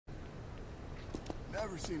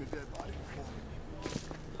Never seen a dead body before.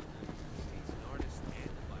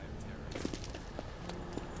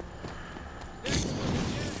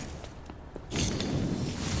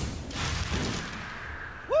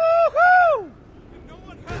 Woohoo!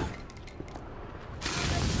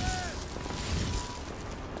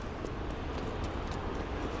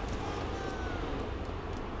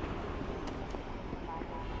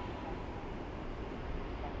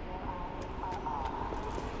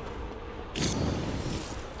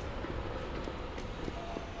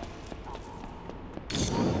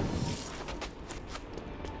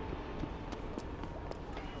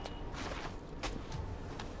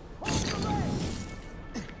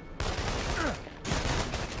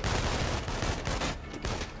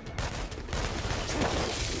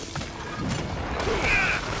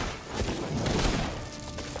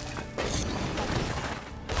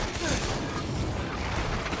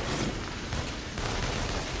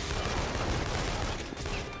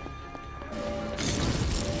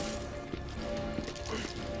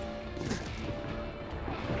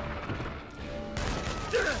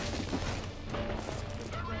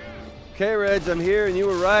 Okay, Reg, I'm here, and you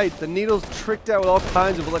were right. The needle's tricked out with all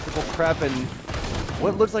kinds of electrical crap and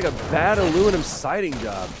what looks like a bad aluminum siding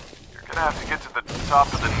job. You're gonna have to get to the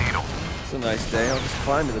top of the needle. It's a nice day. I'll just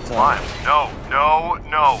climb to the top. Climb?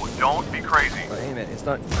 No. Don't be crazy. But hey, man, it's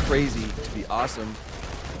not crazy to be awesome.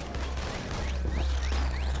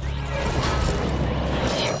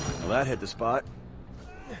 Well, that hit the spot.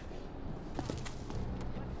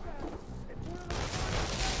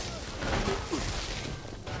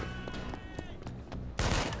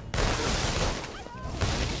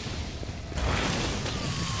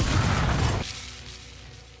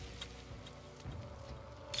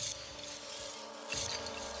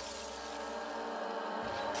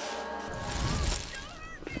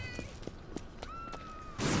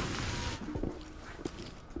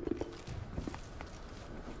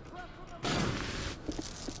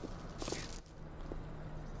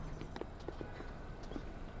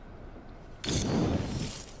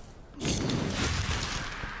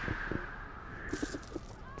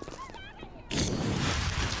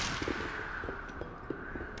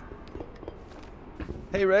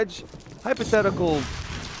 Hey, Reg, hypothetical,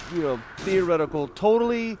 theoretical,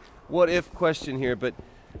 totally what-if question here, but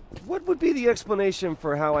what would be the explanation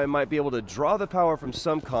for how I might be able to draw the power from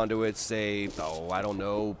some conduits, say, I don't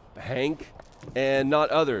know, Hank, and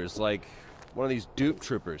not others, like one of these dupe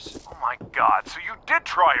troopers? Oh my god, so you did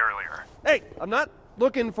try earlier. Hey, I'm not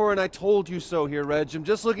looking for an I told you so here, Reg. I'm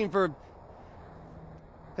just looking for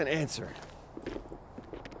an answer.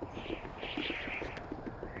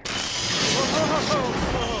 I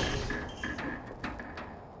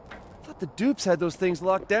thought the dupes had those things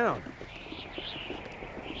locked down.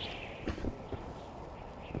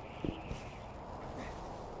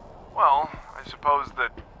 Well, I suppose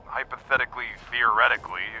that hypothetically,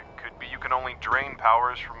 theoretically, it could be you can only drain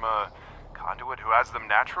powers from a conduit who has them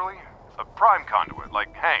naturally. A prime conduit,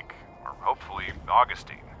 like Hank, or hopefully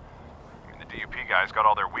Augustine. I mean, the DUP guys got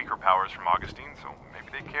all their weaker powers from Augustine, so maybe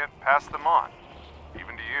they can't pass them on.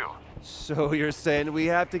 Even to you. So you're saying we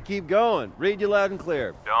have to keep going. Read you loud and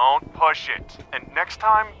clear. Don't push it. And next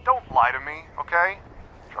time, don't lie to me, okay?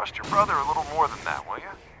 Trust your brother a little more than that, will you?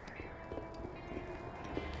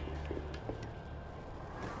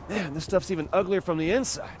 Man, this stuff's even uglier from the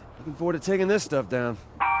inside. Looking forward to taking this stuff down.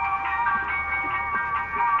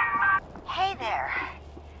 Hey there.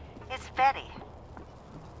 It's Betty.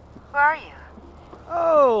 Who are you?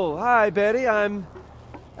 Oh, hi, Betty. I'm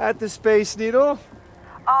at the Space Needle.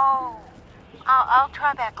 Oh, I'll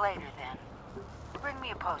try back later then. Bring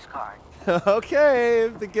me a postcard. Okay,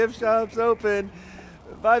 if the gift shop's open.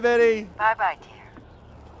 Bye, Betty. Bye-bye, dear.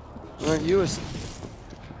 Aren't you a...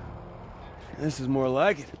 This is more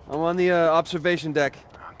like it. I'm on the observation deck.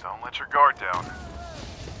 Don't let your guard down.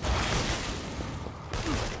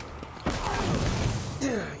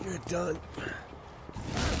 You're done.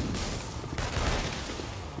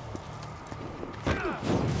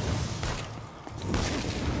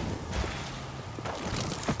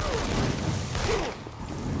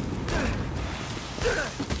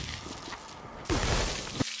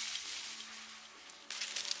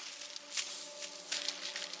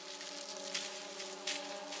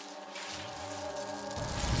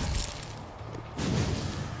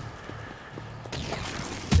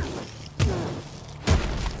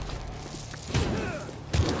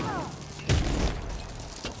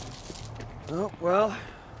 Oh, well,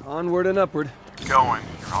 onward and upward. Keep going.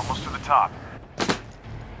 You're almost to the top.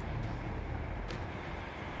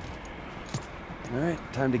 All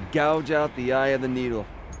right, time to gouge out the eye of the needle.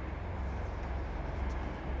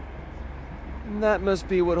 And that must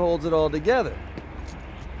be what holds it all together.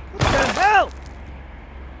 What the hell?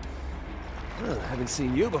 Oh, I haven't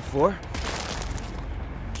seen you before.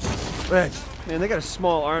 Reg, man, they got a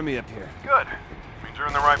small army up here. Good. Means you're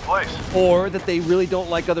in the right place. Or that they really don't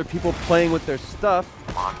like other people playing with their stuff.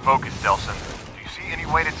 Come on, focus, Delson. Do you see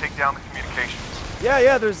any way to take down the communications?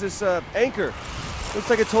 Yeah, there's this anchor. Looks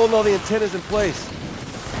like it's holding all the antennas in place.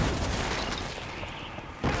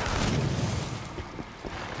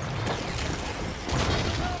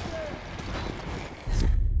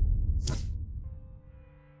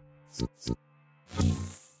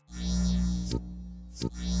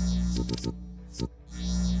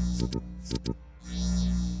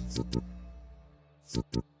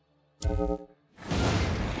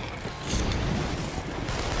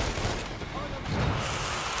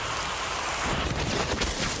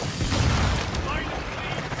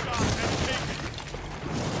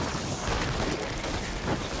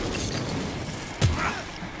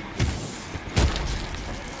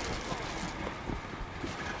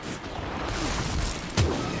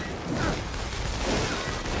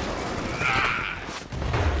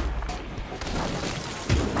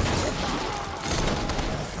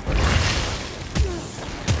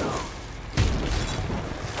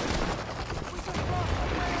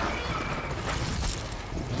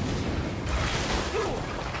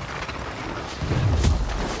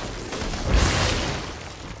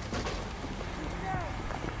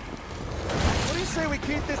 Say we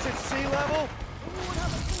keep this at sea level?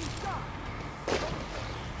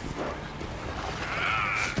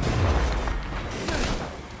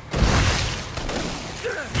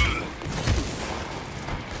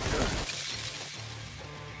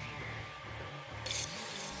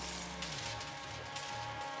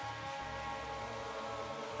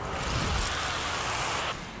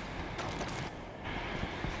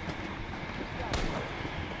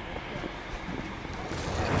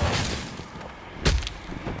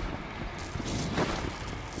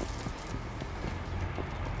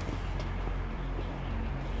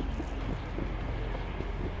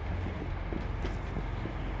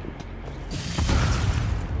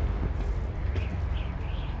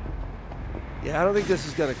 Yeah, I don't think this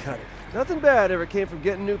is gonna cut it. Nothing bad ever came from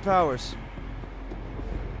getting new powers.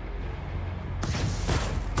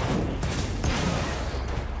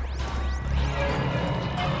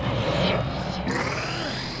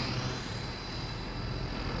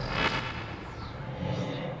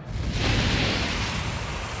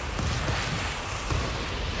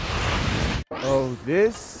 Oh,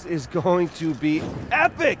 this is going to be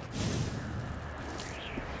epic!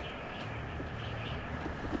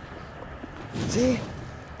 See?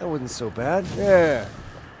 That wasn't so bad. There.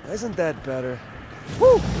 Isn't that better?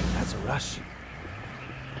 Woo! That's a rush.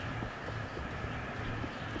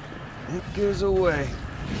 It goes away.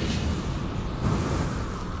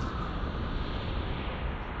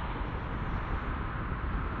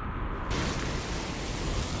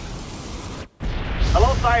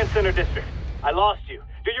 Hello, Science Center District. I lost you.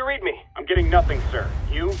 Do you read me? I'm getting nothing, sir.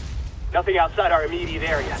 You? Nothing outside our immediate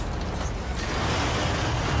area.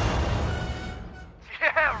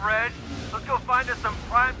 Yeah, Reg. Let's go find us some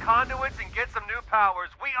prime conduits and get some new powers.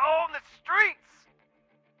 We own the streets!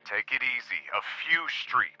 Take it easy. A few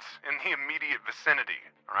streets in the immediate vicinity,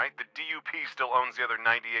 all right? The DUP still owns the other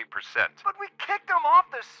 98%. But we kicked them off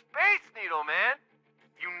the Space Needle, man!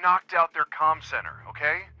 You knocked out their comm center,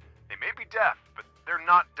 okay? They may be deaf, but they're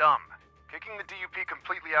not dumb. Kicking the DUP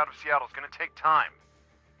completely out of Seattle is gonna take time.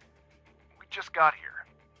 We just got here.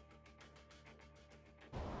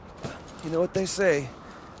 You know what they say?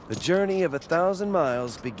 The journey of 1,000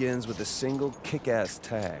 miles begins with a single kick-ass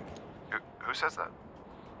tag. Who says that?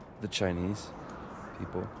 The Chinese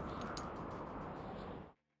people.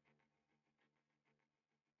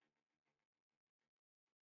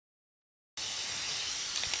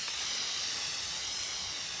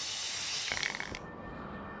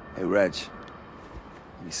 Hey, Reg.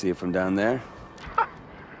 You see it from down there? Are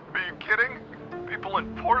you kidding? People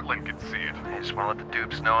in Portland can see it. I just want to let the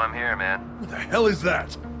dupes know I'm here, man. What the hell is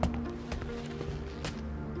that?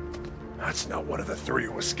 That's not one of the three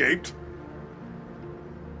who escaped.